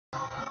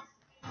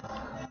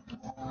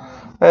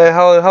Hey,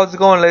 how's it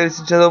going, ladies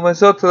and gentlemen?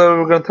 So today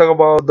we're gonna talk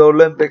about the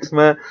Olympics,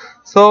 man.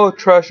 So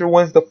Thrasher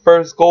wins the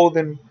first gold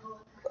in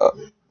uh,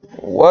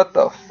 what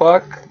the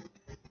fuck?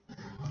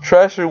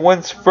 Thrasher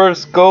wins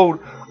first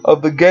gold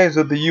of the games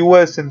of the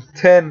U.S. in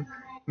 10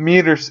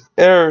 meters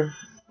air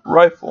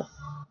rifle.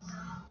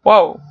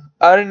 Wow,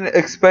 I didn't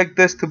expect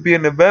this to be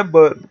an event,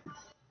 but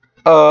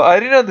I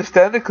didn't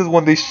understand it because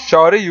when they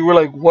shot it, you were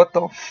like, "What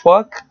the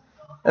fuck?"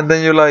 And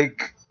then you're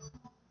like,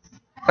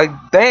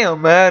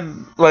 damn,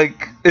 man,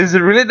 like, is it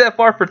really that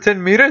far for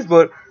 10 meters?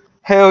 But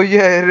hell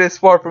yeah, it is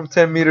far from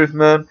 10 meters,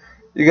 man.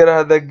 You gotta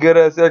have that good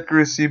ass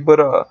accuracy. But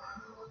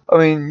I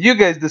mean, you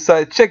guys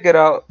decide, check it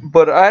out.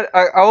 But I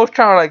was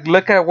trying to like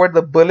look at where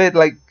the bullet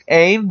like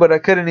aimed, but I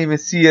couldn't even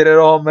see it at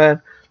all,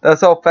 man.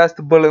 That's how fast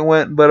the bullet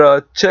went.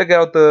 But check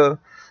out the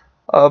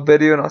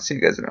video, and I'll see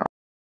you guys around.